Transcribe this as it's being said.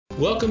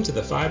Welcome to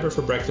the Fiber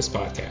for Breakfast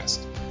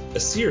podcast, a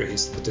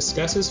series that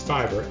discusses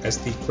fiber as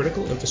the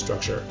critical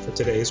infrastructure for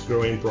today's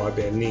growing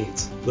broadband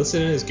needs.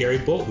 Listen in as Gary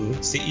Bolton,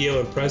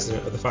 CEO and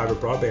President of the Fiber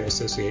Broadband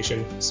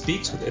Association,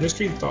 speaks with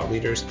industry thought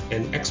leaders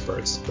and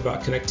experts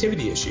about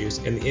connectivity issues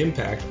and the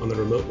impact on the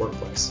remote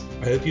workplace.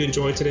 I hope you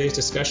enjoyed today's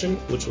discussion,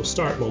 which will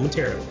start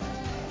momentarily.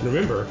 And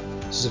remember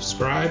to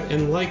subscribe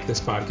and like this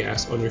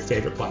podcast on your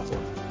favorite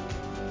platform.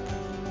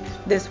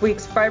 This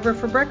week's Fiber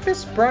for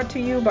Breakfast brought to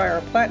you by our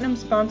platinum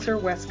sponsor,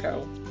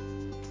 Wesco.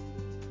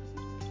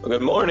 Well,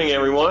 good morning,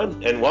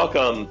 everyone, and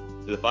welcome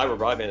to the Fiber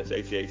Broadband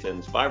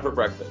Association's Fiber for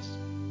Breakfast.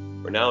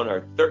 We're now in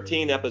our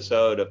 13th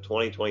episode of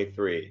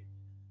 2023.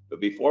 But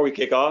before we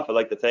kick off, I'd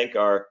like to thank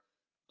our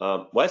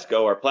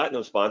Wesco, our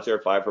platinum sponsor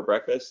of Fiber for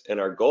Breakfast,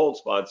 and our gold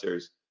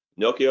sponsors,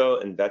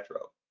 Nokia and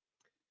Vetro.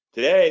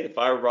 Today, the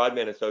Fiber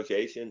Broadband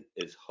Association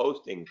is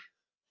hosting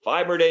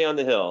Fiber Day on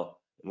the Hill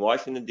in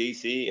Washington,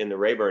 D.C. in the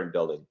Rayburn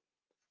building.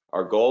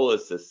 Our goal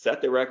is to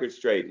set the record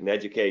straight and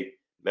educate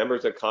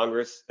members of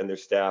Congress and their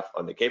staff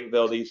on the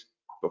capabilities,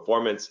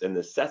 performance, and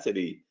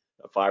necessity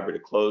of fiber to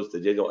close the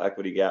digital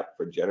equity gap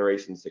for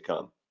generations to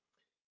come.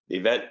 The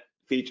event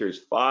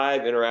features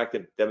 5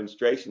 interactive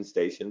demonstration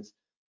stations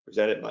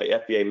presented by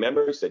FBA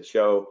members that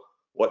show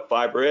what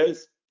fiber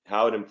is,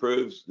 how it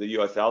improves the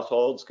U.S.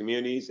 households,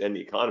 communities, and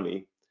the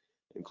economy,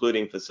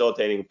 including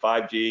facilitating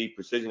 5G,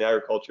 precision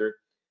agriculture,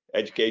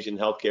 education,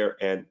 healthcare,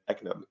 and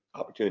economic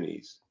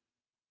opportunities.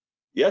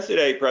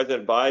 Yesterday,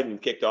 President Biden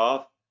kicked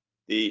off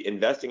the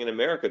Investing in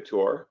America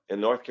tour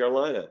in North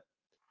Carolina.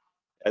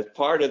 As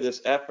part of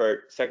this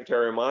effort,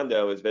 Secretary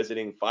Raimondo is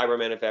visiting fiber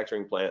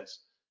manufacturing plants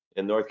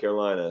in North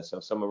Carolina,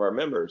 so some of our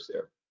members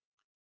there.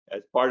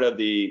 As part of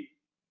the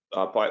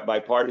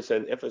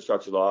bipartisan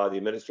infrastructure law, the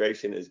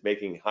administration is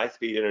making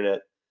high-speed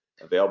internet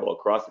available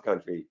across the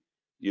country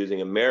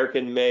using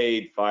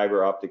American-made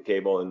fiber optic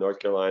cable in North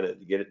Carolina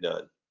to get it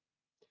done.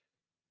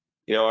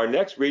 You know, our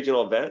next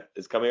regional event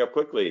is coming up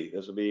quickly.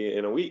 This will be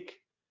in a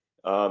week.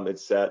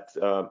 It's at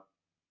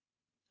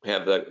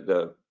have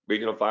the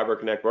Regional Fiber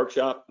Connect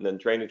workshop and then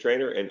Train the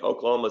Trainer in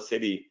Oklahoma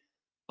City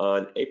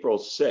on April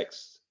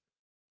 6th.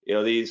 You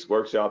know, these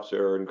workshops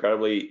are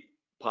incredibly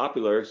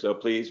popular, so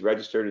please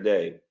register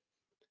today.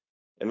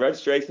 And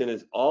registration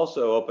is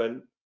also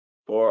open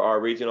for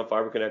our Regional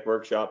Fiber Connect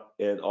workshop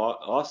in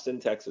Austin,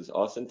 Texas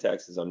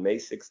on May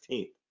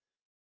 16th.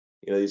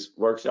 You know, these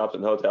workshops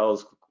and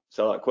hotels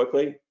sell out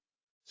quickly,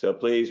 so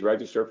please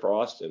register for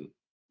Austin.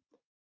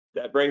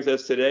 That brings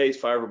us to today's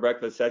Fiber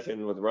Breakfast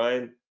session with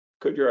Ryan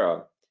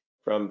Kudrow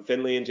from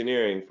Finley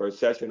Engineering for a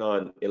session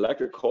on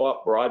electric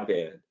co-op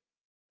broadband,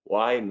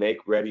 why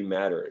make ready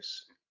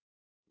matters.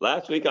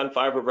 Last week on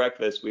Fiber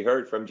Breakfast, we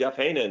heard from Jeff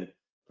Hainan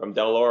from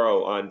Del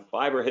Oro on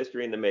fiber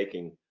history in the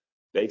making,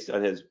 based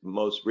on his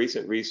most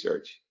recent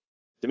research.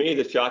 To me,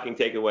 the shocking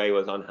takeaway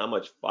was on how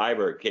much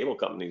fiber cable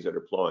companies are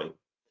deploying.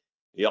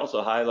 He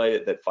also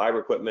highlighted that fiber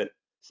equipment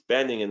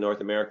spending in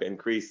North America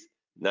increased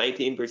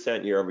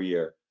 19% year over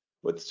year,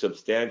 with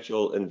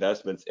substantial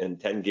investments in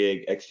 10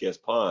 gig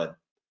XGS-PON.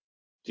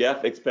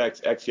 Jeff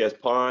expects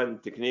XGS-PON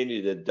to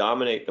continue to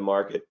dominate the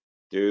market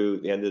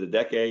through the end of the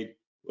decade,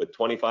 with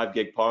 25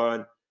 gig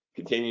PON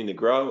continuing to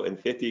grow and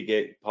 50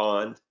 gig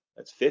PON,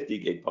 that's 50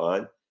 gig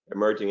PON,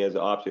 emerging as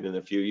an option in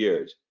a few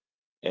years,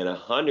 and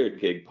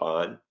 100 gig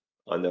PON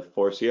on the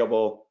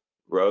foreseeable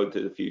road to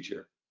the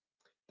future.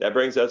 That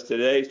brings us to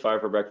today's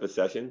Fiber for Breakfast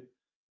session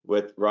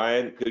with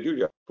Ryan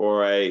Kudrow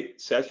for a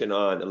session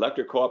on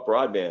electric co-op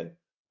broadband,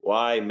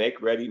 why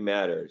make ready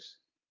matters.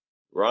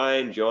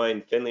 Ryan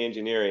joined Finley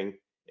Engineering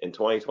in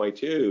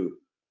 2022,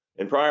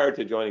 and prior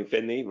to joining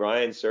Finley,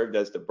 Ryan served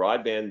as the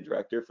broadband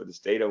director for the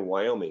state of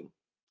Wyoming.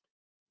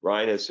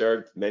 Ryan has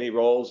served many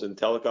roles in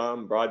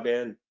telecom,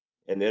 broadband,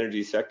 and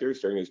energy sectors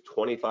during his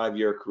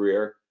 25-year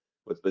career,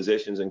 with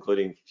positions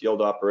including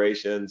field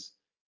operations,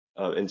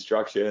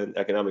 instruction,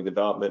 economic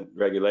development,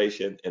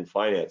 regulation, and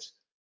finance,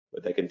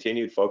 with a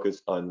continued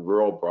focus on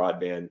rural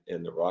broadband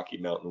in the Rocky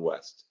Mountain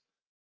West.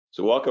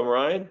 So welcome,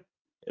 Ryan.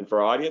 And for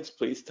our audience,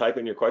 please type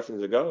in your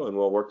questions to go, and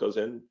we'll work those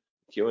in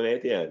Q&A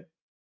at the end.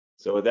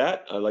 So with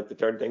that, I'd like to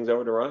turn things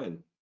over to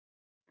Ryan.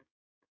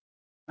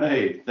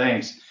 Hey,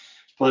 thanks.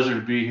 It's a pleasure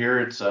to be here.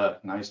 It's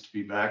nice to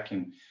be back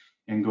and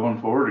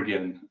going forward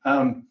again.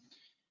 And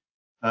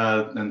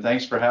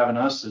thanks for having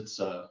us. It's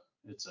a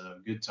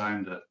good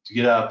time to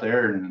get out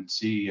there and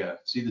see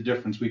the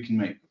difference we can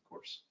make, of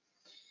course.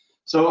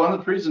 So on the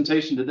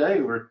presentation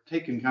today, we're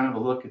taking kind of a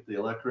look at the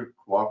electric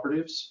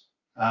cooperatives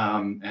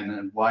and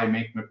then why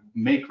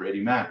make ready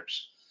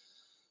matters.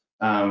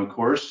 Of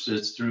course,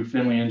 it's through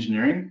Finley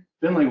Engineering.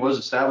 Finley was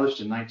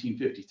established in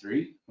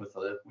 1953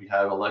 we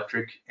have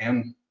electric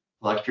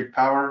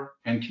power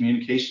and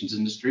communications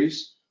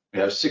industries. We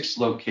have 6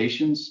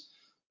 locations.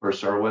 Of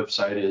course, our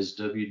website is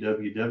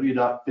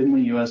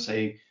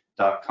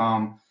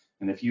www.finleyusa.com,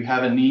 and if you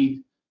have a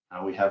need,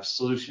 we have a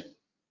solution.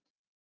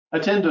 I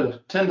tend to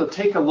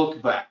take a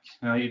look back.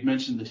 You'd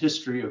mentioned the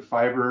history of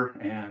fiber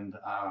and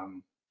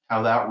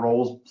how that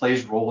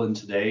plays a role in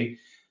today.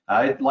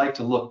 I'd like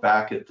to look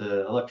back at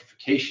the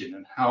electrification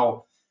and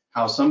how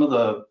how some of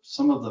the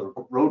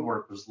road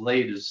work was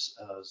laid as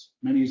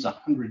many as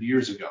 100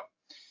 years ago,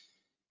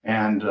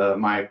 and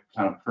my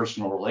kind of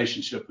personal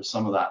relationship with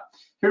some of that.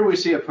 Here we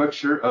see a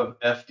picture of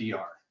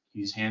FDR.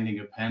 He's handing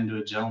a pen to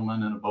a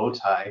gentleman in a bow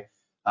tie,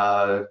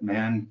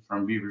 man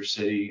from Beaver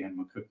City in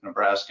McCook,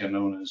 Nebraska,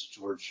 known as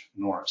George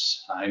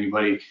Norris.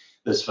 Anybody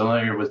that's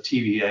familiar with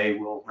TVA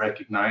will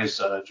recognize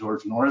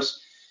George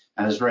Norris,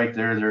 as right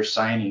there they're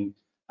signing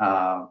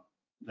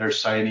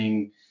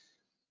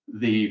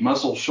the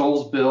Muscle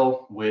Shoals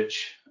bill,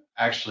 which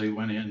actually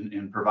went in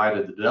and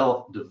provided the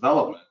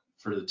development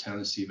for the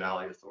Tennessee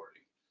Valley Authority.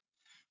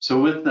 So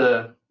with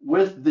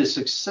the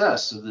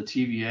success of the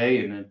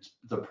TVA and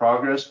the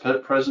progress,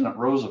 President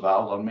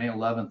Roosevelt on May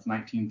 11th,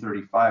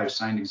 1935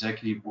 signed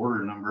Executive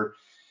Order number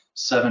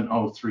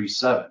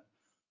 7037,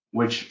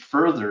 which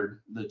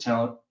furthered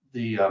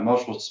the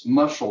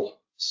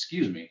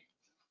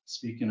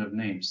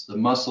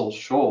Muscle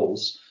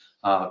Shoals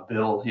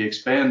bill. He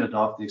expanded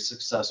off the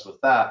success with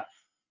that,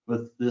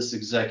 with this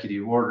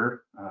executive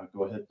order.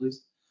 Go ahead,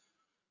 please.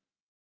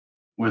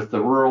 With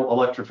the Rural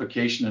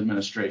Electrification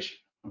Administration.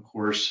 Of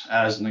course,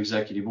 as an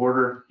executive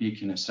order, he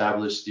can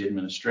establish the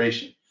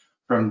administration.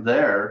 From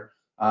there,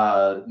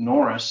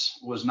 Norris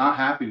was not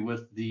happy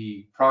with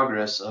the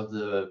progress of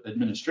the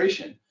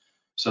administration,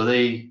 so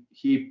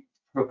he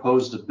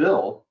proposed a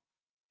bill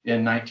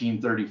in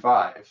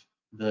 1935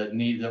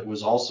 that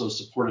was also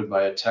supported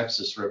by a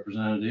Texas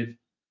representative,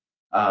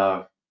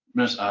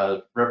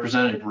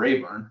 Representative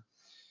Rayburn.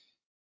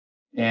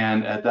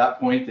 And at that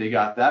point, they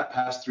got that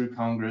passed through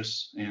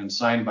Congress and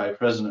signed by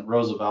President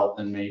Roosevelt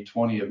in May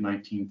 20 of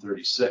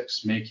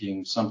 1936,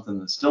 making something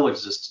that still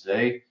exists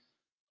today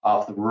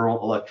off the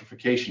Rural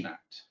Electrification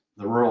Act.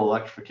 The Rural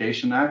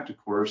Electrification Act, of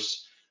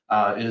course,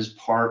 is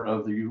part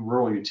of the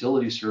Rural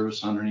Utility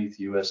Service underneath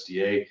the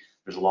USDA.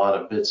 There's a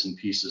lot of bits and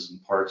pieces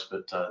and parts,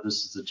 but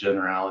this is the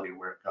generality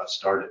where it got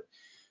started.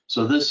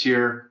 So this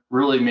here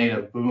really made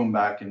a boom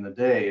back in the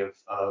day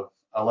of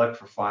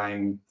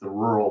electrifying the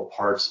rural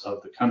parts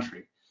of the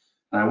country.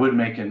 And I would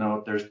make a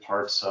note, there's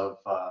parts of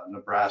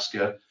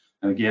Nebraska,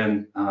 and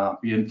again,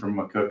 being from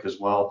McCook as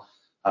well,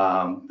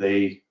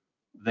 they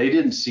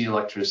didn't see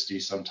electricity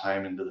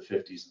sometime into the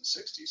 50s and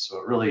 60s. So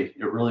it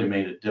really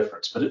made a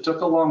difference. But it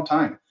took a long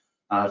time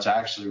to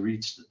actually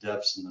reach the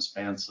depths and the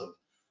spans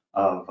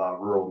of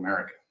rural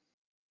America.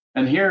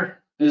 And here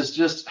is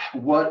just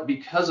what,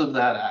 because of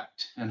that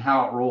act and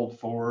how it rolled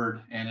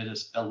forward, and it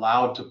is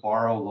allowed to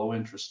borrow low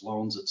interest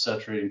loans, et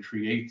cetera, and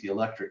create the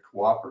electric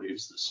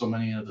cooperatives that so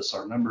many of us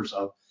are members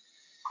of.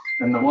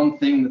 And the one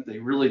thing that they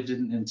really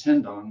didn't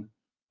intend on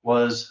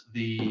was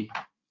the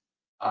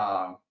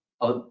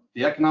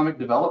economic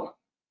development.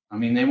 I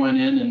mean, they went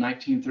in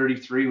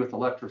 1933 with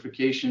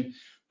electrification,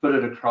 put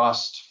it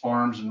across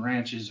farms and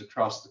ranches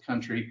across the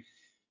country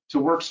to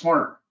work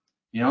smarter.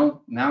 You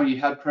know, now you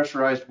had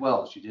pressurized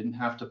wells. You didn't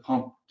have to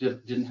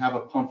didn't have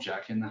a pump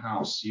jack in the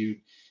house.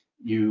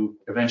 You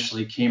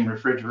eventually came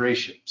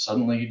refrigeration.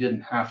 Suddenly you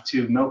didn't have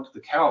to milk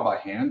the cow by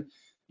hand.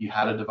 You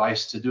had a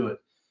device to do it.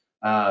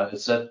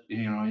 It's that,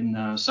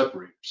 in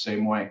separator,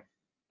 same way.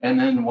 And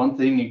then one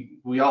thing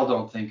we all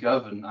don't think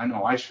of, and I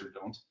know I sure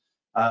don't,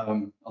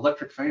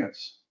 electric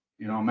fans.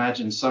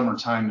 Imagine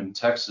summertime in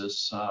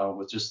Texas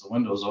with just the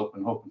windows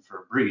open, hoping for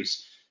a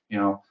breeze.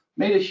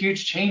 Made a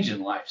huge change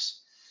in lives.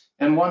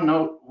 And one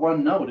note,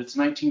 it's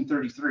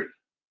 1933.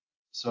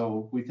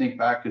 So we think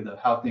back to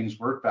how things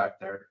worked back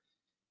there,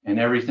 and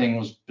everything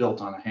was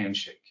built on a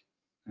handshake.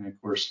 And of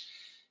course,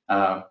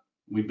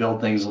 we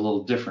build things a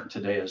little different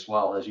today as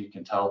well, as you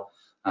can tell,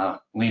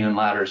 leaning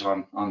ladders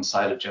on the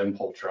side of gen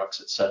pole trucks,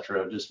 et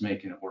cetera, just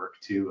making it work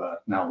to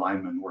now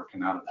linemen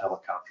working out of the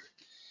helicopter.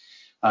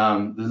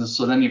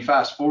 So then you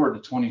fast forward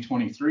to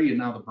 2023, and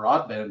now the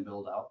broadband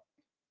build out.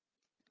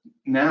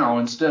 Now,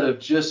 instead of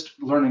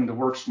just learning to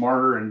work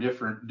smarter and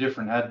different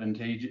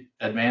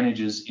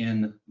advantages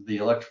in the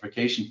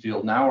electrification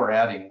field, now we're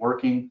adding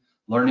working,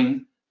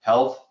 learning,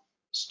 health,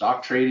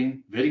 stock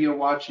trading, video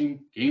watching,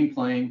 game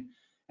playing,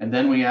 and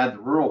then we add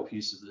the rural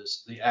piece of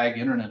this, the ag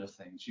Internet of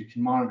Things. You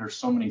can monitor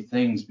so many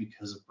things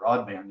because of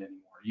broadband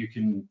anymore. You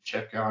can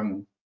check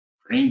on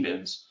grain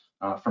bins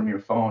from your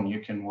phone. You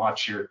can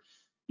watch your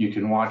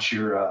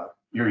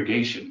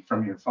irrigation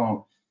from your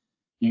phone.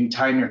 You can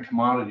time your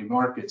commodity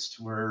markets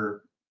to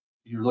where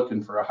you're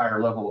looking for a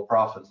higher level of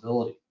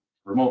profitability.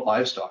 Remote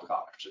livestock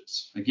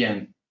options,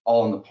 again,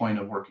 all in the point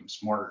of working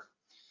smarter.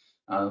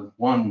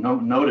 One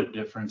noted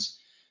difference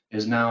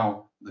is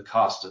now the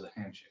cost of the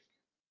handshake.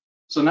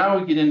 So now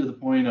we get into the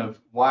point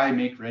of why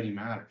Make Ready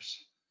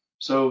matters.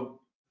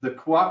 So the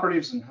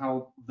cooperatives and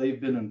how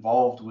they've been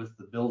involved with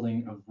the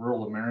building of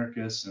rural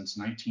America since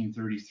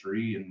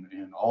 1933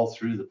 and all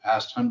through the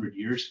past 100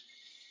 years,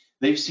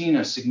 they've seen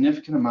a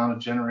significant amount of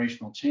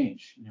generational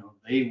change.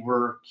 They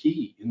were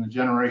key in the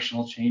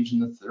generational change in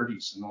the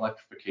 30s in the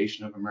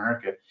electrification of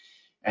America.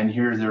 And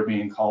here they're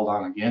being called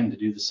on again to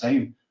do the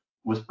same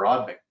with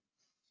broadband.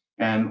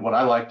 And what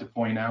I like to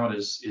point out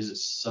is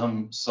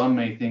some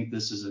may think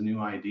this is a new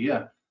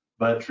idea,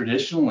 but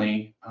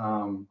traditionally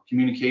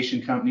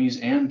communication companies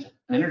and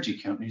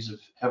energy companies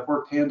have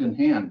worked hand in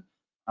hand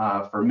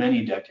for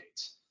many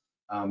decades,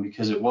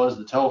 because it was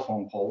the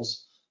telephone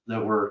poles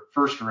that were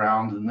first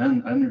around, and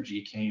then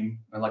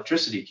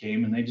electricity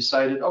came, and they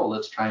decided, oh,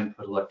 let's try and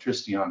put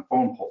electricity on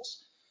phone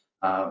poles.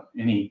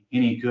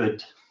 Any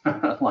good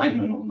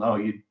lineman will know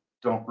you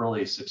don't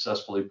really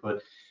successfully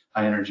put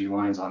high energy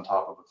lines on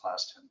top of a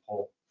class 10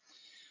 pole.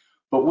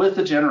 But with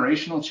the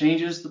generational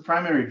changes, the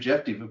primary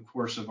objective, of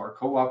course, of our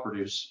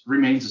cooperatives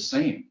remains the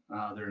same.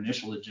 Their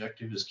initial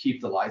objective is keep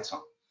the lights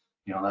on.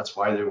 That's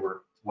why they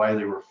were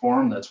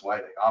formed. That's why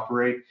they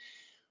operate.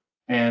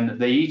 And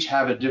they each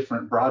have a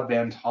different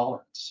broadband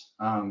tolerance,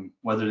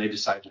 whether they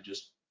decide to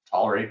just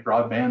tolerate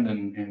broadband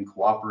and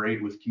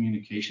cooperate with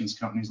communications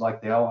companies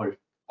like they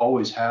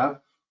always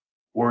have,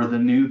 or the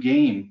new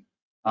game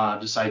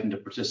deciding to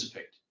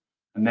participate.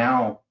 And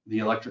now the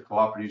electric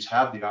cooperatives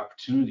have the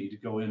opportunity to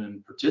go in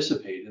and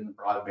participate in the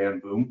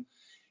broadband boom.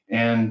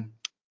 And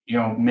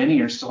many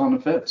are still on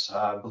the fence.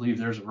 I believe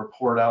there's a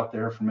report out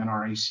there from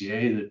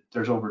NRECA that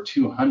there's over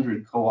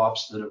 200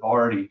 co-ops that have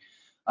already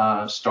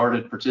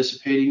started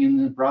participating in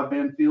the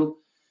broadband field,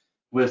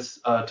 with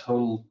a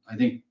total, I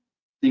think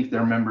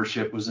their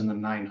membership was in the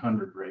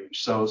 900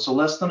 range. So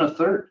less than a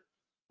third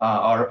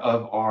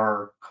of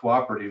our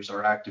cooperatives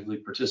are actively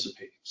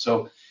participating.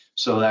 So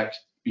that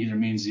either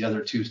means the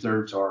other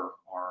 2/3 are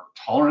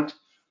tolerant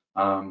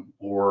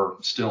or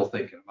still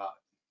thinking about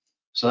it.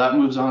 So that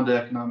moves on to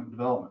economic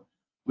development.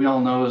 We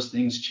all know as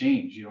things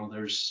change,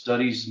 there's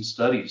studies and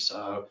studies.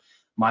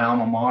 My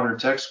alma mater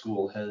tech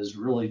school has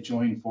really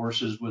joined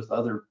forces with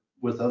other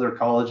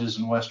colleges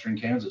in Western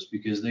Kansas,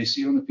 because they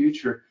see in the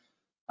future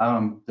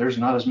there's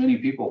not as many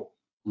people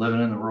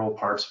living in the rural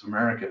parts of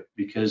America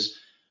because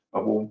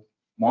automation.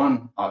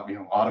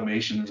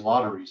 There's a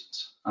lot of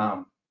reasons,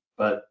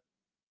 but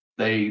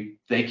they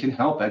can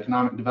help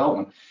economic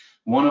development.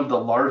 One of the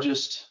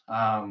largest,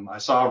 I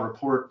saw a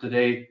report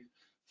today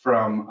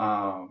from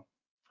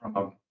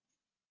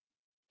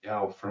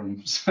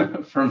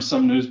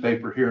some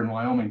newspaper here in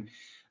Wyoming,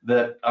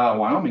 that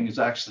Wyoming is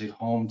actually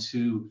home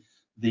to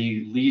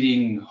the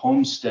leading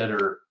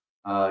homesteader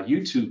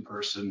YouTube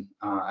person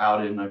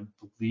out in, I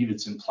believe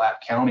it's in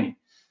Platte County.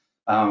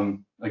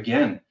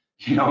 Again,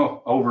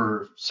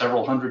 over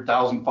several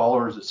 100,000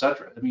 followers,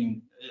 etc. I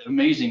mean,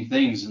 amazing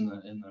things in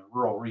the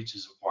rural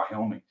reaches of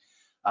Wyoming.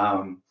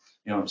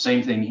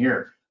 Same thing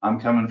here. I'm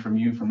coming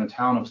from a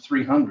town of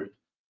 300.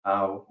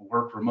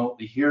 Work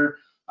remotely here.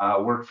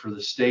 Worked for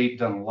the state,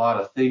 done a lot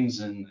of things,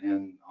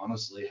 and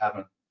honestly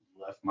haven't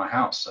left my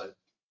house.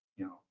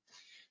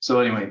 So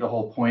anyway, the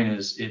whole point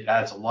is it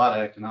adds a lot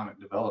of economic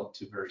development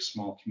to very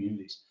small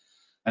communities.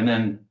 And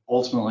then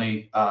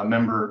ultimately,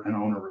 member and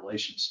owner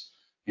relations.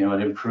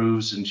 It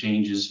improves and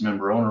changes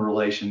member-owner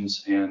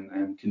relations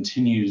and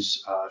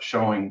continues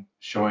showing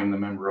the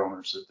member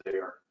owners that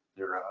they're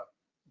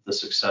the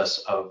success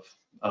of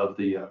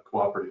the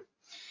cooperative.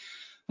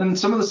 And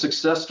some of the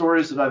success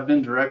stories that I've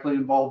been directly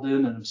involved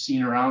in and have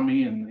seen around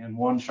me, and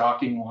one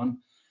shocking one,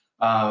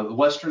 the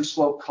Western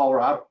Slope,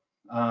 Colorado.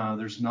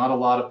 There's not a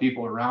lot of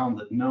people around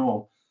that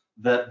know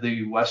that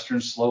the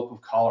Western Slope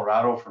of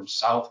Colorado, from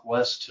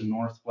southwest to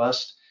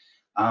northwest,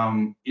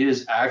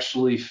 is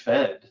actually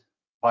fed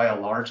by a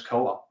large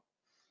co-op.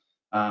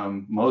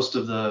 Most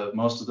of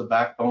the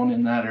backbone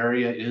in that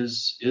area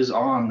is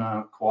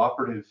on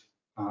cooperative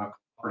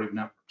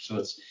network.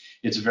 So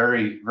it's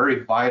very,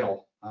 very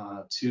vital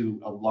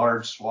to a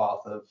large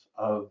swath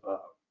of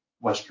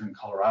Western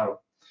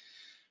Colorado.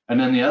 And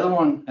then the other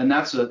one, and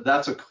that's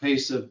a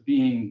case of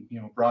being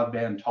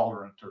broadband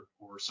tolerant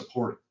or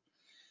supportive.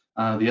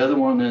 The other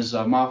one is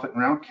Moffat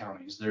and Round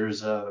counties.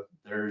 It's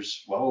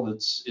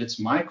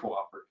my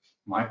cooperative.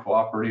 My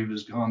cooperative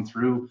has gone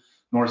through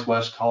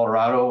Northwest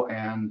Colorado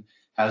and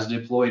has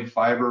deployed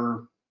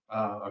fiber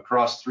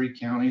across 3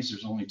 counties.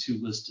 There's only 2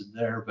 listed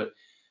there, but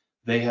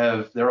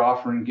they're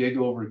offering gig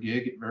over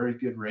gig at very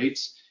good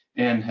rates,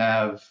 and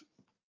have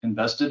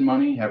invested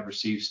money, have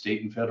received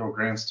state and federal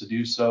grants to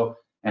do so,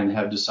 and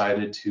have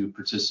decided to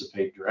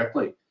participate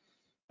directly.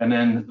 And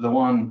then the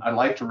one I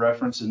like to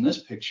reference in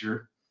this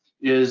picture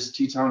is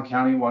Teton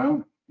County,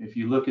 Wyoming. If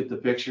you look at the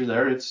picture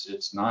there,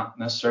 it's not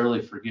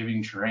necessarily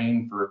forgiving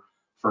terrain for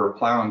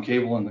plowing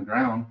cable in the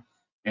ground,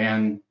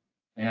 and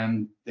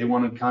they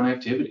wanted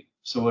connectivity.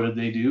 So what did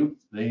they do?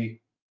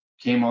 They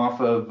came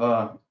off of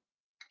a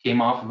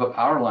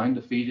power line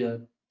to feed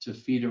a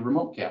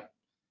remote cabin.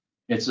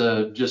 It's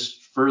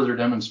just further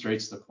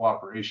demonstrates the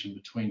cooperation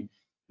between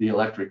the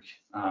electric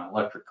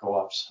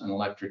co-ops and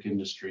electric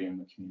industry and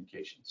the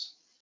communications.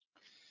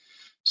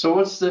 So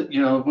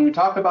when we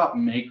talk about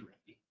make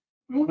ready,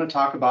 we want to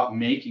talk about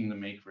making the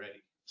make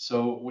ready.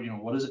 So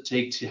what does it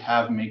take to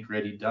have make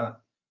ready done?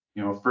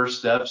 First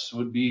steps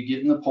would be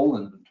getting the pole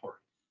inventory,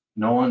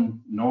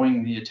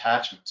 knowing the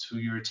attachments, who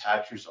your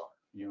attachers are,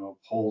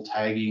 pole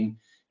tagging,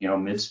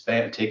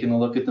 midspan, taking a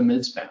look at the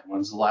midspan.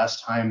 When's the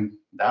last time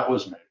that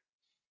was made?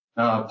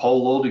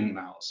 Pole loading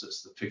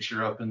analysis. The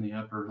picture up in the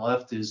upper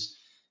left is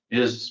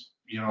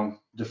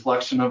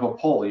deflection of a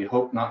pole. You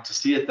hope not to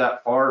see it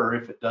that far, or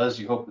if it does,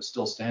 you hope it's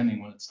still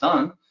standing when it's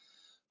done.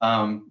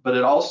 But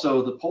it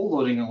also, the pole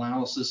loading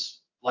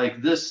analysis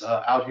like this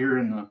out here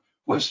in the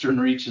western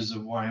reaches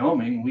of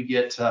Wyoming, we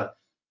get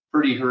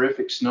pretty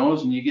horrific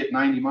snows and you get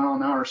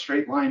 90-mile-an-hour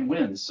straight line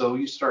winds. So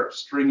you start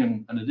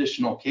stringing an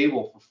additional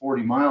cable for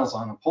 40 miles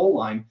on a pole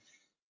line,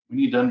 we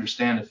need to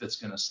understand if it's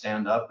going to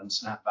stand up and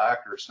snap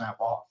back or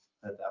snap off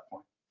at that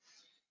point.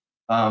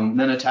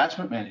 Then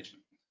attachment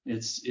management.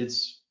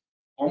 It's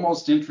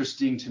almost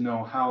interesting to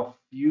know how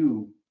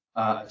few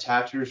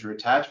attachers or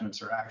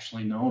attachments are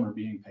actually known or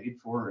being paid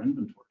for or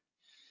inventory.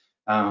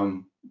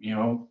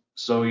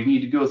 So you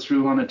need to go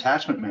through on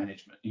attachment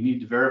management. You need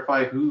to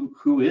verify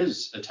who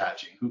is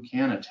attaching, who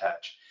can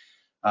attach,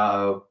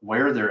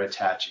 where they're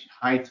attaching,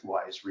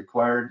 height-wise,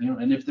 required,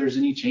 and if there's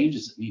any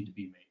changes that need to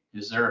be made.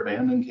 Is there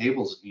abandoned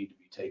cables that need to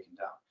be taken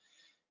down?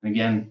 And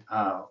again,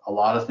 a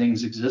lot of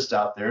things exist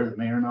out there that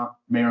may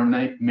or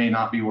may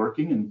not be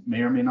working and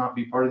may or may not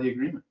be part of the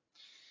agreement.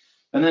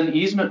 And then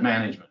easement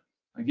management.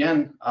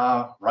 Again,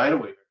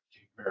 right-of-way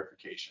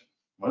verification.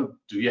 Well,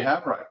 do you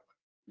have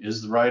right-of-way?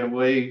 Is the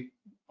right-of-way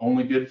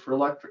only good for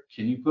electric?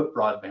 Can you put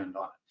broadband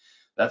on it?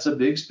 That's a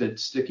big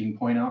sticking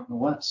point out in the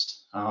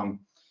West. Have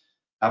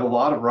a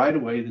lot of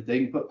right-of-way that they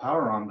can put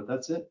power on, but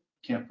that's it.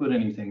 Can't put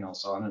anything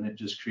else on, and it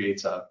just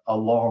creates a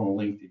long,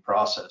 lengthy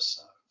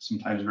process,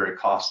 sometimes very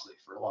costly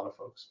for a lot of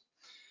folks.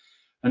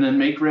 And then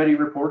make-ready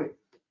reporting.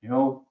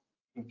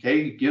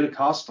 Okay, get a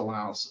cost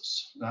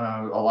analysis.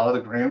 A lot of the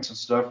grants and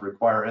stuff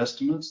require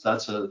estimates.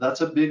 That's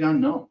a big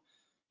unknown.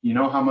 You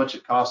know how much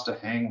it costs to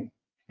hang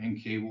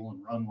cable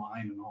and run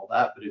line and all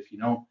that, but if you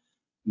don't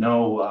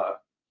know,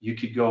 you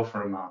could go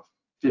from a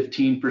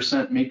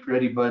 15%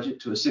 make-ready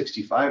budget to a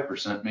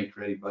 65%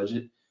 make-ready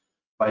budget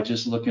by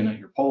just looking at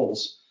your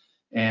poles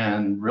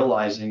and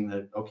realizing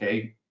that,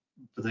 okay,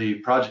 the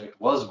project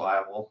was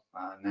viable,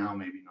 now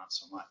maybe not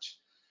so much.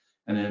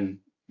 And then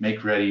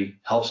make ready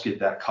helps get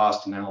that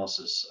cost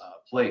analysis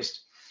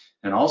placed.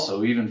 And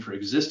also, even for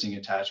existing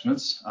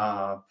attachments,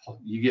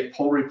 you get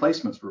pole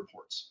replacements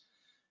reports.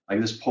 Like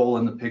this pole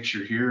in the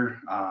picture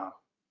here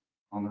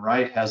on the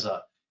right has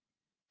a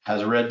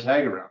red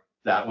tag around.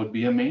 That would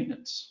be a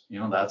maintenance.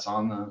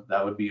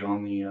 That would be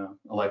on the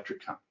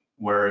electric company.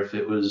 Where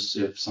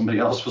if somebody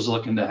else was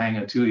looking to hang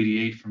a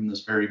 288 from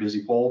this very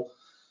busy pole,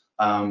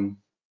 that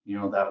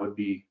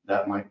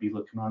might be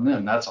looking on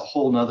them. That's a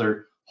whole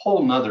nother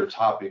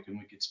topic, and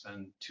we could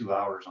spend 2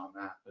 hours on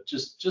that. But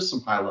just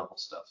some high level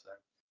stuff there.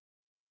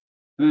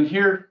 And then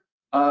here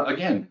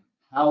again,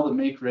 how the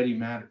make ready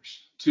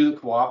matters to the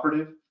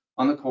cooperative.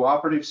 On the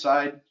cooperative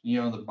side,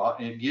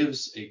 it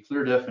gives a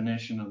clear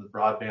definition of the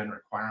broadband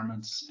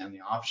requirements and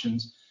the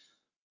options.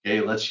 Okay,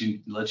 it lets you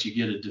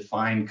get a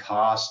defined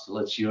cost,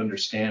 lets you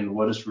understand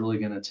what it's really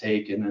going to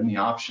take, and then the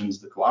options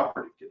the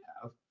cooperative could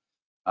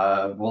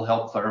have. Will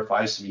help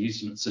clarify some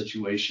easement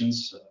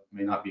situations.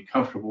 May not be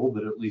comfortable,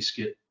 but at least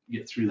get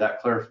through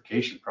that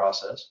clarification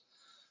process.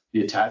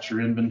 The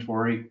attacher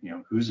inventory,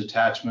 whose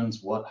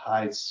attachments, what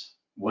heights,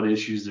 what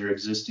issues they're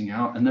existing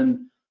out, and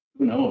then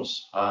who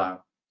knows?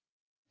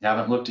 You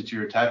haven't looked at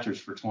your attachers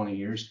for 20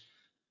 years.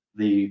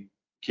 The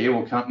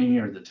cable company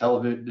or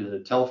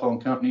the telephone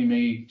company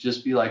may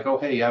just be like, oh,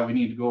 hey, yeah, we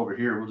need to go over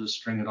here. We'll just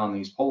string it on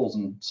these poles.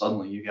 And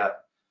suddenly you got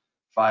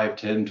 5,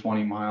 10,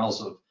 20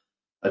 miles of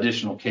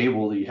additional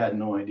cable that you had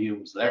no idea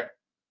was there.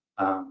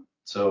 And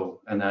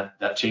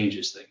that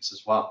changes things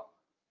as well.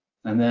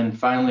 And then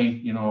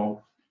finally,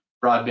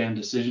 broadband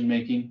decision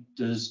making.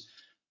 Is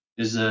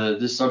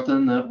this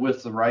something that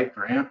with the right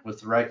grant,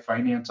 with the right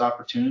finance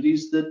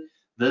opportunities that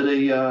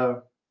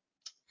a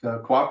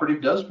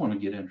cooperative does want to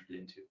get entered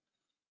into?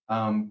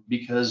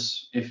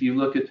 Because if you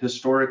look at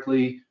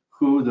historically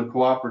who the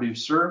cooperatives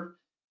serve,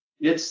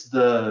 it's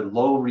the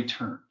low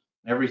return.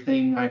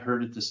 Everything I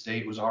heard at the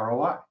state was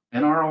ROI,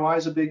 and ROI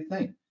is a big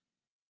thing.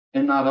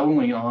 And not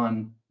only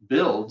on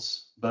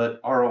builds,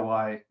 but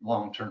ROI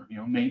long-term,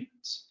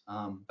 maintenance.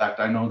 In fact,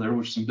 I know there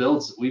were some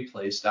builds that we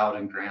placed out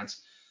in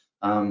grants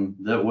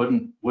that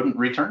wouldn't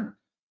return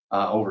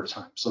over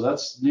time. So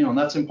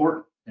that's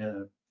important.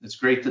 It's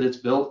great that it's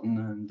built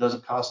and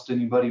doesn't cost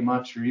anybody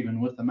much or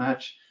even with the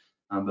match.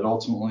 But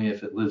ultimately,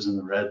 if it lives in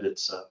the red,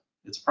 it's a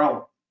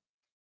problem.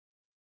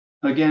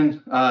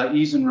 Again,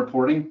 ease in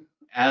reporting.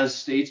 As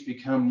states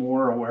become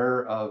more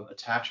aware of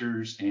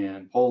attachers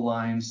and pole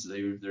lines,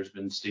 there's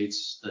been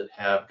states that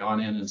have gone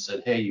in and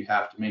said, hey, you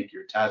have to make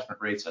your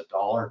attachment rates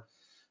 $1.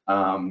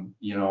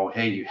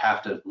 Hey, you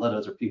have to let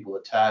other people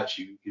attach.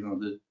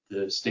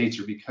 The states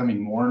are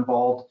becoming more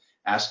involved,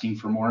 asking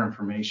for more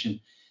information,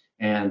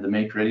 and the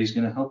Make Ready is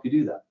going to help you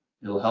do that.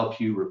 It'll help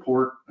you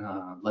report,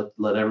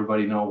 let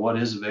everybody know what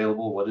is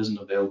available, what isn't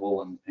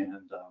available, and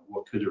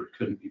what could or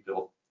couldn't be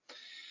built.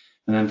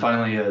 And then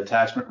finally,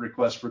 attachment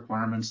request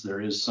requirements. There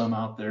is some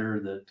out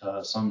there that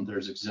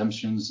there's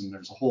exemptions, and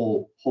there's a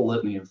whole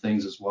litany of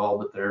things as well.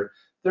 But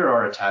there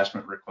are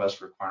attachment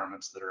request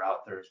requirements that are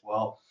out there as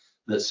well.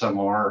 That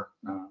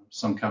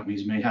some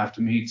companies may have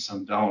to meet,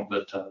 some don't.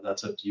 But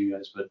that's up to you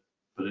guys. But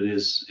it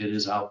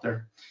is out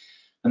there.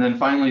 And then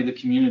finally, the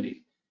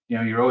community.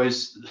 You're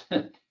always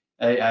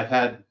I've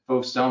had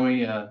folks tell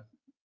me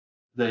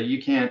that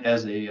you can't,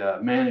 as a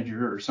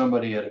manager or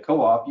somebody at a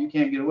co-op, you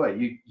can't get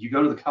away. You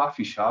go to the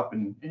coffee shop,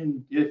 and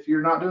if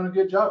you're not doing a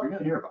good job, you're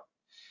going to hear about it.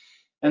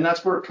 And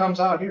that's where it comes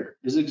out here,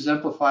 is it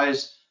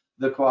exemplifies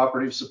the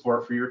cooperative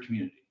support for your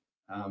community.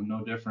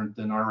 No different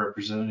than our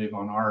representative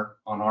on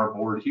our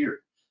board here.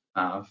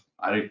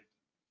 I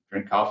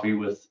drink coffee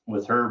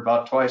with her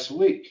about twice a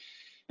week.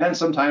 And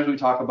sometimes we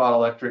talk about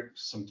electric,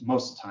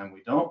 most of the time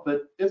we don't,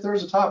 but if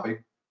there's a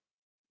topic,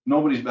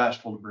 nobody's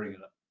bashful to bring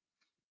it up.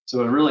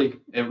 So it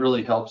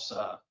really helps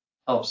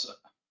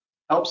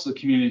the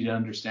community to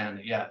understand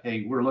that, yeah,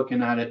 hey, we're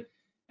looking at it,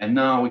 and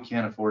no, we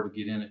can't afford to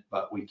get in it,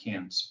 but we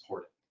can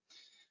support it.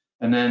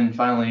 And then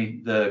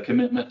finally, the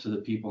commitment to the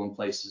people and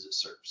places it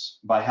serves.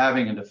 By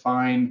having a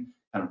defined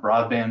kind of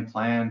broadband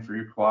plan for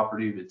your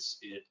cooperative, it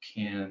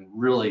can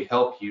really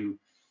help you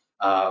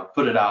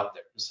put it out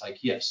there. It's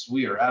like, yes,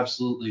 we are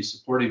absolutely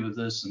supportive of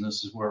this, and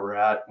this is where we're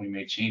at. We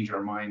may change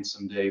our mind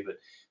someday, but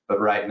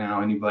right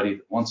now, anybody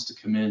that wants to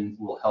come in,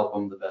 we'll help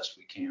them the best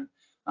we can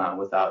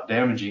without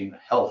damaging the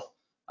health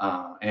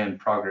and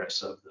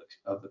progress of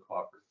the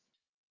cooperative.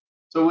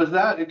 So with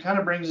that, it kind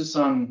of brings us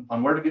on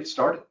where to get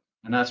started.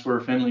 And that's where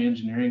Finley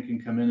Engineering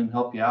can come in and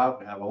help you out.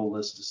 We have a whole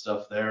list of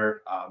stuff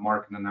there,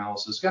 market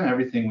analysis, kind of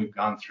everything we've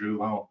gone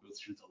through. I won't go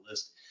through the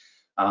list,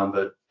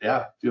 but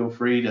yeah, feel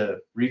free to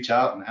reach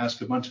out and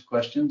ask a bunch of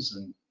questions,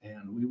 and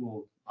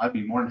I'd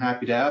be more than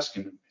happy to ask.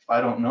 And if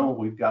I don't know,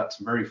 we've got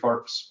some very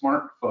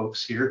smart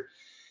folks here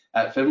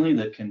at Finley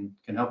that can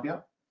help you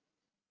out.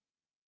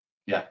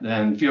 Yeah,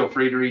 then feel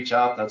free to reach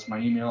out. That's my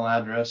email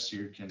address.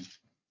 You can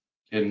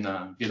get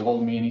a hold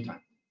of me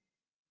anytime.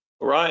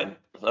 Ryan,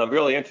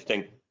 really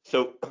interesting.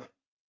 So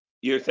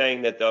you're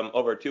saying that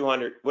over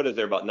 200, what is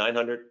there, about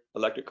 900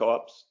 electric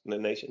co-ops in the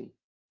nation?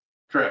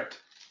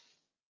 Correct.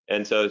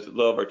 And so it's a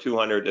little over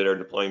 200 that are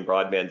deploying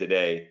broadband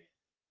today.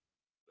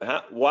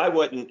 Why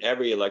wouldn't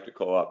every electric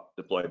co-op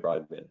deploy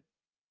broadband?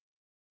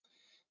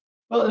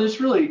 Well,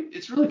 it's really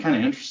kind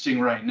of interesting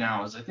right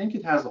now, is I think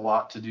it has a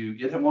lot to do,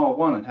 it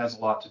has a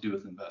lot to do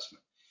with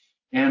investment.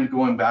 And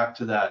going back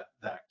to that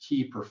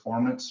key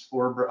performance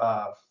for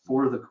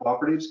the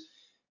cooperatives,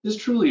 is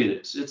truly it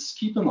is. It's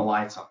keeping the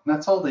lights on.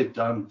 That's all they've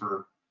done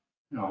for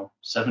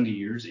 70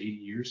 years, 80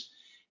 years,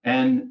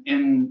 and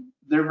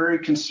they're very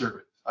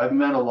conservative. I've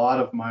met a lot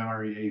of my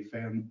REA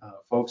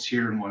folks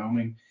here in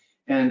Wyoming,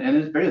 and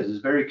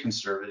it's very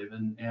conservative,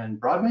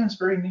 and broadband's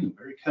very new,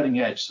 very cutting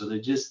edge. So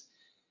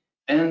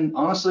and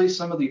honestly,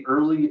 some of the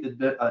early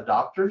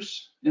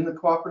adopters in the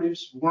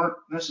cooperatives weren't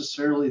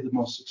necessarily the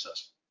most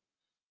successful.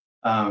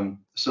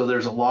 So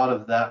there's a lot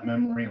of that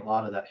memory, a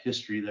lot of that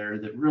history there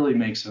that really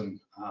makes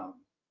them a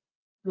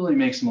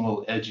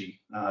little edgy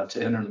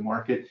to enter the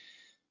market,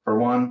 for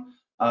one.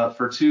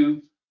 For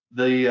two,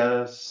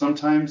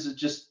 sometimes it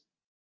just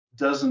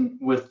doesn't,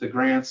 with the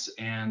grants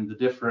and the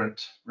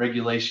different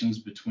regulations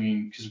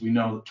because we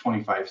know that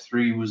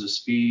 25.3 was a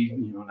speed,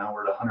 now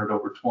we're at 100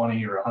 over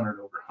 20 or 100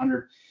 over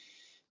 100,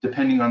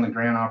 depending on the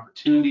grant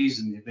opportunities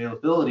and the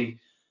availability.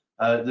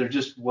 There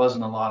just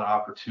wasn't a lot of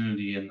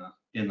opportunity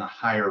in the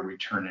higher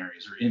return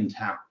areas or in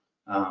town.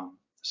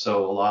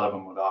 So a lot of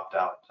them would opt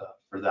out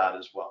for that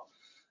as well.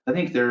 I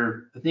think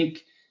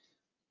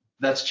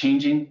that's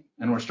changing,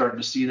 and we're starting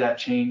to see that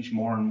change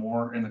more and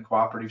more in the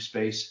cooperative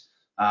space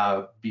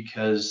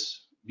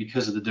because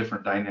of the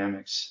different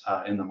dynamics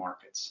in the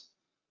markets.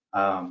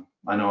 I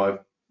know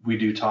we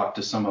do talk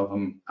to some of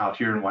them out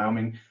here in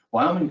Wyoming.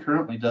 Wyoming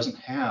currently doesn't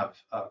have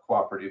a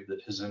cooperative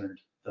that has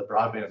entered the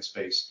broadband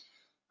space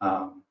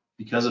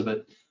because of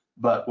it,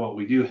 but what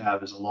we do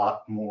have is a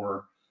lot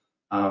more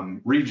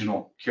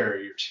regional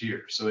carriers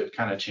here, so it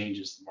kind of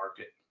changes the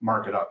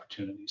market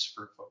opportunities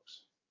for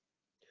folks.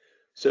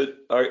 So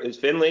is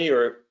Finley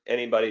or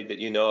anybody that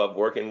you know of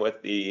working with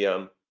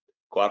the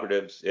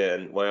cooperatives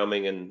in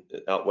Wyoming and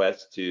out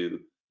west to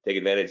take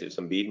advantage of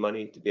some BEAD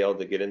money to be able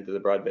to get into the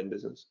broadband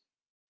business?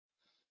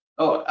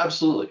 Oh,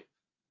 absolutely.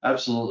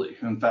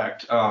 In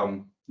fact,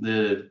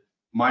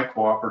 my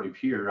cooperative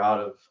here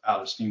out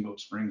of Steamboat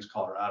Springs,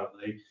 Colorado,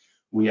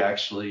 we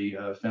actually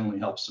Finley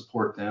helps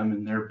support them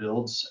in their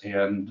builds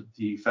and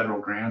the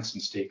federal grants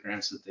and state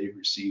grants that they've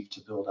received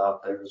to build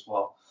out there as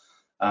well.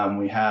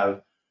 We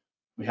have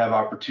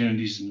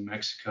opportunities in New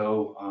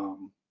Mexico,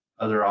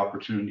 other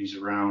opportunities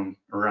around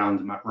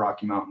the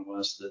Rocky Mountain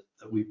West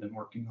that we've been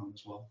working on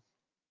as well.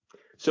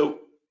 So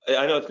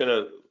I know it's going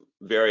to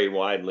vary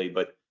widely,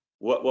 but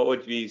what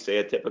would you say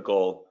a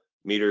typical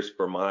meters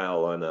per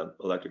mile on an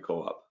electric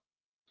co-op?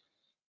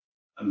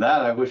 And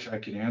that I wish I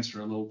could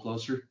answer a little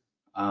closer.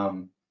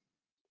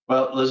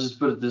 Well, let's just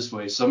put it this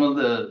way: some of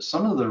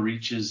the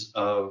reaches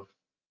of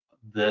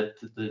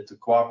the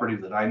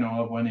cooperative that I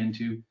know of went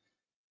into,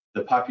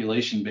 the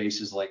population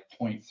base is like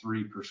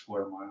 0.3 per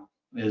square mile.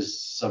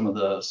 Is some of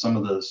the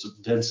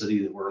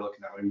density that we're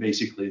looking at. I mean,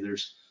 basically,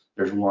 there's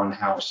one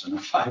house in a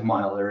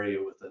 5-mile area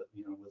with a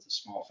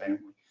small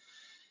family.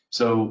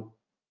 So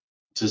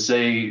to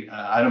say,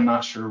 I'm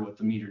not sure what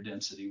the meter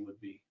density would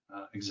be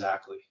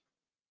exactly.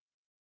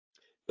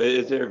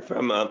 Is there,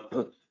 from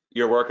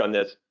your work on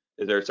this,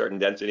 is there a certain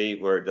density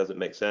where it doesn't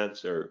make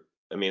sense, or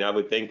I mean, I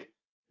would think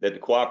that the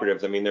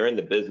cooperatives, I mean, they're in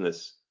the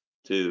business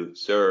to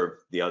serve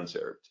the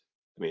unserved.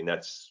 I mean,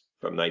 that's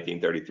from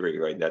 1933,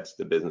 right? That's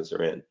the business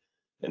they're in,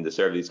 and to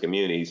serve these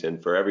communities.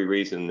 And for every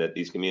reason that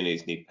these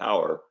communities need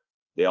power,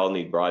 they all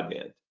need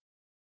broadband.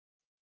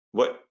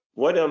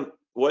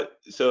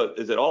 So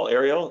is it all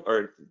aerial,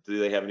 or do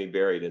they have any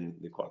buried in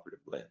the cooperative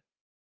land?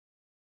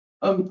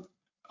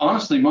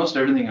 Honestly, most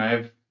everything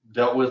I've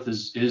dealt with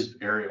is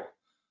aerial,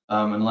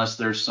 unless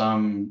there's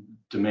some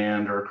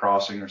demand or a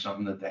crossing or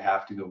something that they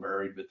have to go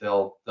buried, but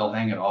they'll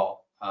hang it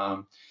all.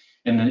 And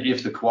then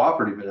if the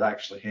cooperative is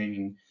actually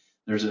hanging,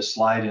 there's a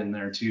slide in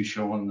there too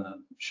showing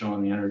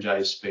the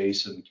energized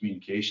space and the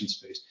communication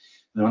space.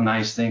 The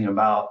nice thing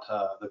about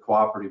the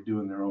cooperative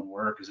doing their own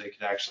work is they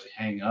could actually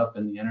hang up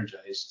in the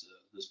energized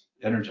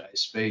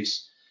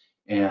space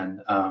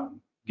and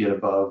get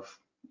above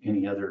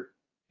any other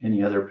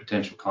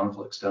potential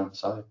conflicts down the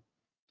side.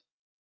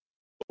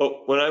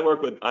 Well, when I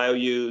work with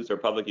IOUs or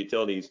public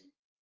utilities,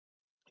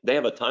 they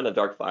have a ton of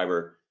dark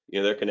fiber. You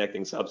know, they're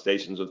connecting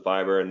substations with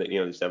fiber, and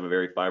just have a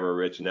very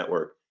fiber-rich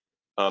network.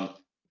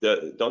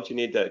 Don't you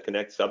need to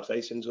connect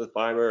substations with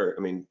fiber?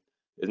 I mean,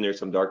 isn't there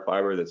some dark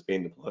fiber that's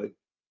being deployed?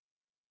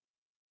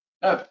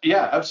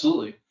 Yeah,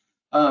 absolutely.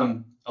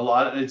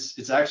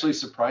 It's actually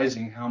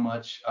surprising how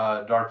much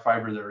dark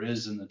fiber there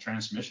is in the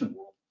transmission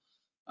world.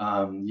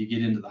 You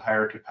get into the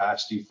higher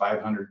capacity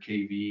 500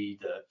 kV,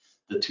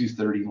 the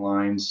 230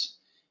 lines.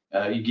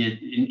 You get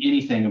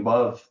anything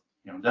above,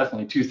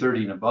 definitely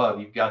 230 and above.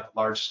 You've got the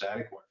large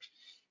static wires,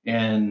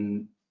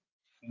 and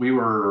we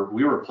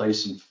were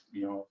placing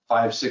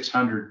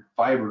 500-600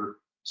 fiber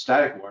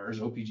static wires,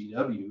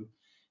 OPGW,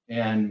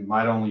 and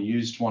might only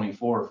use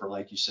 24 for,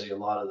 like you say, a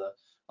lot of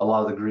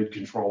the grid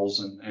controls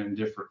and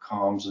different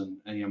comms and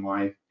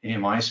AMI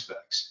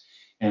specs.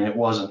 And it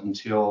wasn't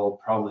until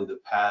probably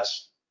the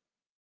past,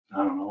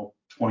 I don't know,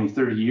 20,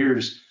 30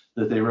 years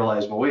that they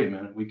realized, well, wait a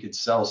minute, we could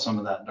sell some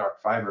of that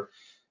dark fiber.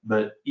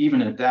 But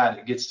even at that,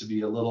 it gets to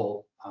be a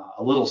little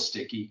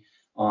sticky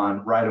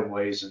on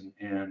right-of-ways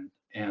and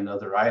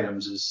other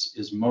items.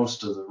 Is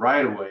most of the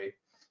right-of-way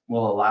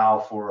will allow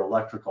for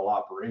electrical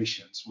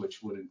operations,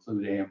 which would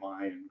include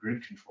AMI and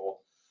grid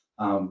control.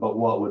 But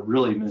what would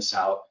really miss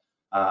out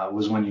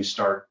was when you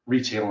start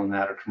retailing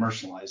that or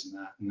commercializing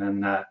that, and then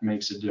that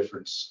makes a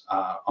difference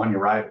on your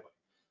right-of-way.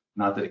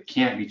 Not that it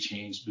can't be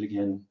changed, but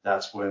again,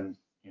 that's when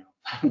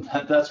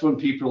that's when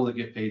people that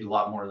get paid a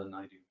lot more than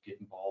I do get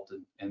involved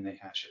and they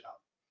hash it out.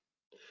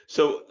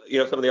 So,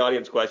 some of the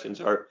audience questions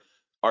are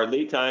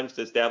lead times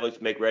to establish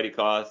make-ready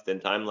cost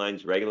and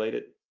timelines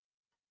regulated?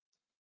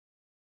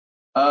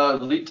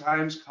 Lead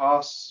times,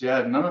 costs,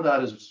 yeah, none of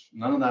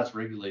that's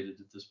regulated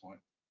at this point.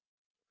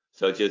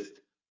 So just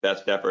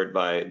best effort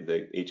by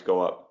each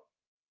co-op.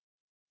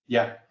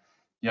 Yeah.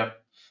 Yep.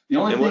 The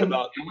only thing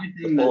that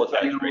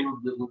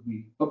would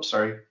be, oops,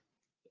 sorry.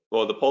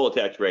 Well, the pole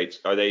attach rates,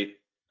 are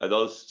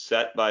those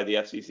set by the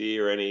FCC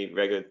or any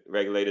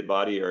regulated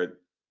body, or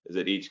is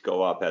it each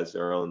co-op has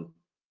their own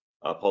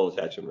pole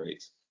attachment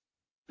rates?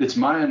 It's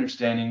my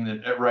understanding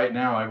that right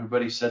now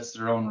everybody sets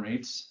their own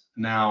rates.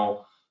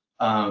 Now,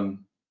 I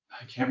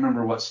can't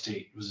remember what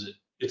state was it.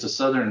 It's a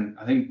southern,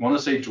 I want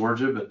to say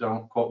Georgia, but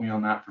don't quote me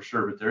on that for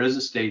sure. But there is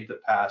a state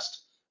that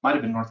passed, might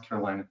have been North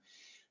Carolina,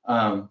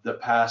 that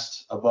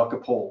passed $1 a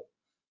pole,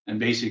 and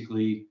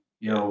basically,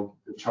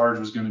 the charge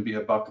was going to be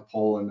 $1 a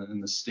pole,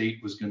 and the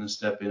state was going to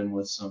step in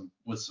with some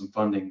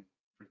funding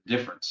for the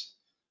difference.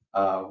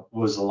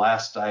 Was the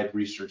last I'd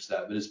researched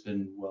that, but it's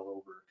been well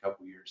over a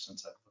couple years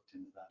since I've looked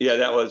into that. Yeah,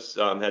 that was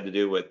had to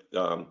do with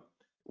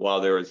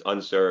while there was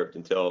unserved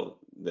until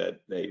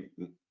that they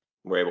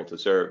were able to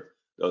serve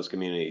those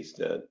communities,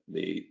 that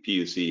the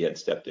PUC had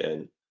stepped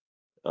in.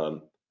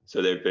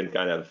 So they've been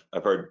I've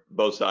heard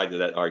both sides of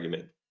that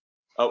argument.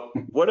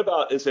 What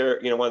about, is there,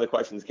 one of the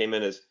questions came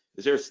in is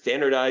there a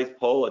standardized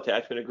pole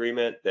attachment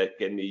agreement that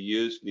can be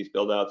used for these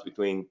build outs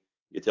between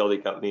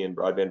utility company and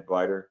broadband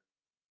provider?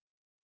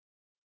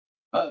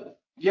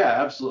 Yeah,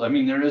 absolutely. I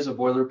mean, there is a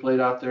boilerplate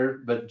out there,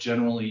 but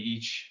generally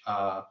each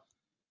co-op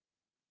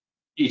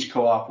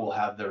will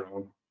have their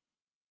own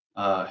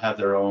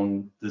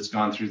that's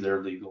gone through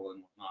their legal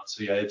and whatnot.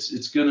 So yeah,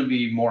 it's going to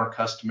be more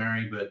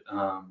customary, but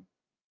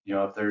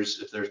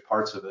if there's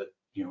parts of it,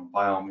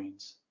 by all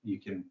means, you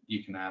can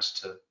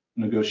ask to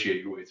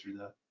negotiate your way through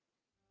that.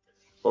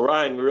 Well,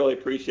 Ryan, we really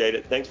appreciate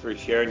it. Thanks for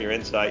sharing your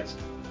insights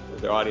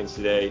with our audience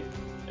today.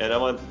 And I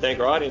want to thank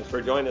our audience for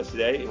joining us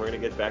today. And we're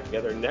going to get back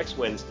together next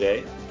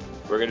Wednesday.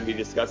 We're going to be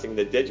discussing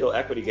the digital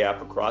equity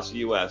gap across the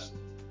U.S.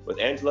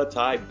 with Angela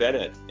Ty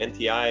Bennett,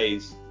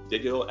 NTIA's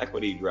Digital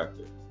Equity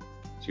Director.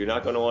 So you're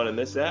not going to want to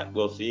miss that.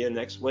 We'll see you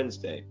next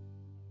Wednesday.